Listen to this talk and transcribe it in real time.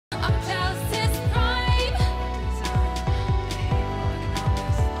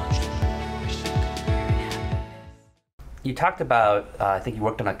You talked about, I think you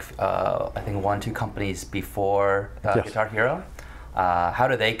worked on, I think 1, 2 companies before Yes. Guitar Hero. How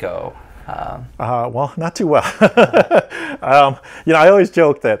do they go? Well, not too well. I always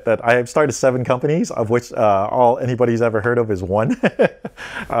joke that I have started 7 companies, of which all anybody's ever heard of is 1.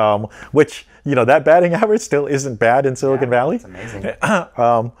 Which, that batting average still isn't bad in Silicon Valley. That's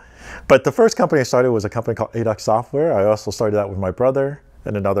amazing. But the first company I started was a company called Adux Software. I also started that with my brother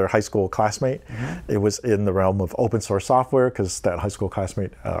and another high school classmate. It was in the realm of open source software because that high school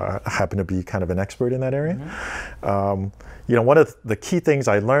classmate happened to be kind of an expert in that area. One of the key things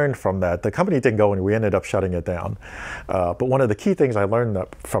I learned from that, the company didn't go and we ended up shutting it down. But one of the key things I learned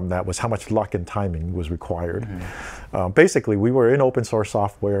from that was how much luck and timing was required. Basically, we were in open source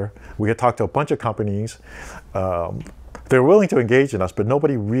software. We had talked to a bunch of companies. They were willing to engage in us, but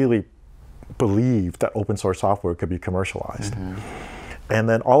nobody really believed that open source software could be commercialized. And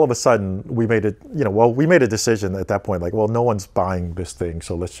then all of a sudden, we made it, we made a decision at that point, like, well, no one's buying this thing,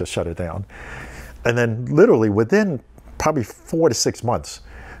 so let's just shut it down. And then literally within probably 4 to 6 months,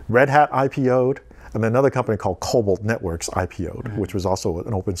 Red Hat IPO'd, and then another company called Cobalt Networks IPO'd, which was also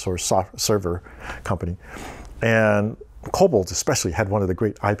an open source server company. And Cobalt especially had one of the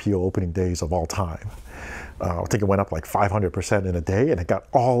great IPO opening days of all time. I think it went up like 500% in a day, and it got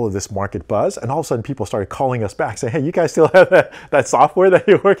all of this market buzz. And all of a sudden, people started calling us back, saying, "Hey, you guys still have that software that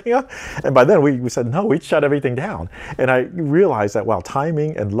you're working on?" And by then, we said, "No, we shut everything down." And I realized that, well,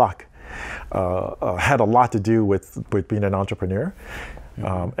 timing and luck had a lot to do with being an entrepreneur.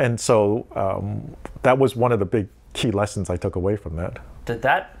 And so that was one of the big key lessons I took away from that. Did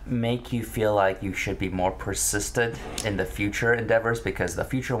that make you feel like you should be more persistent in the future endeavors? Because the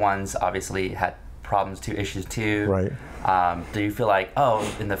future ones obviously had problems too, issues too. Right. Do you feel like,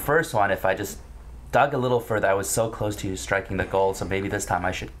 in the first one, if I just dug a little further, I was so close to striking the goal, so maybe this time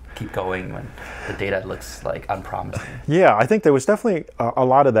I should keep going when the data looks like unpromising? Yeah, I think there was definitely a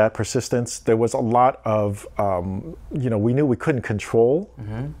lot of that persistence. There was a lot of, we knew we couldn't control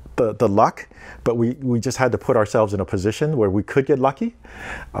the luck, but we just had to put ourselves in a position where we could get lucky.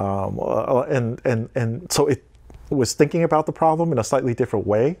 And so it was thinking about the problem in a slightly different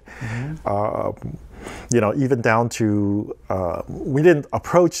way. Even down to, we didn't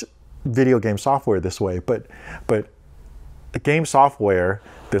approach video game software this way, but game software,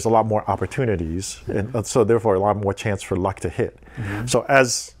 there's a lot more opportunities, and so therefore a lot more chance for luck to hit. So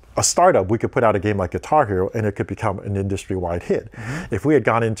as a startup, we could put out a game like Guitar Hero and it could become an industry-wide hit. If we had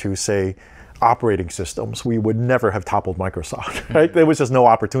gone into, say, operating systems, we would never have toppled Microsoft, right? There was just no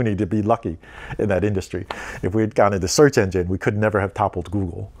opportunity to be lucky in that industry. If we had gone into search engine, we could never have toppled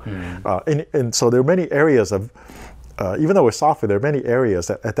Google. And so there are many areas of, even though we're software, there are many areas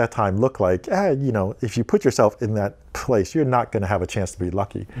that at that time look like, if you put yourself in that place, you're not going to have a chance to be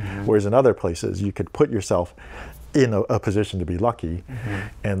lucky. Whereas in other places, you could put yourself in a position to be lucky.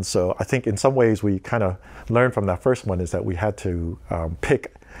 And so I think in some ways we kind of learned from that first one is that we had to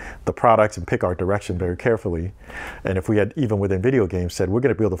pick the products and pick our direction very carefully. And if we had, even within video games, said we're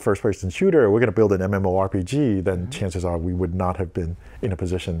going to build a first-person shooter or we're going to build an MMORPG, then chances are we would not have been in a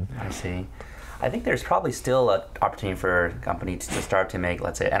position. I see. I think there's probably still an opportunity for companies to start to make,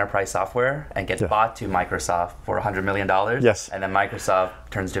 let's say, enterprise software and get bought to Microsoft for $100 million. Yes. And then Microsoft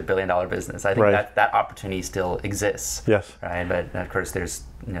turns to a $1 billion business. I think that opportunity still exists. Yes. Right. But of course, there's,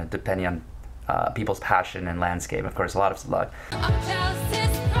 depending on people's passion and landscape, of course, a lot of luck.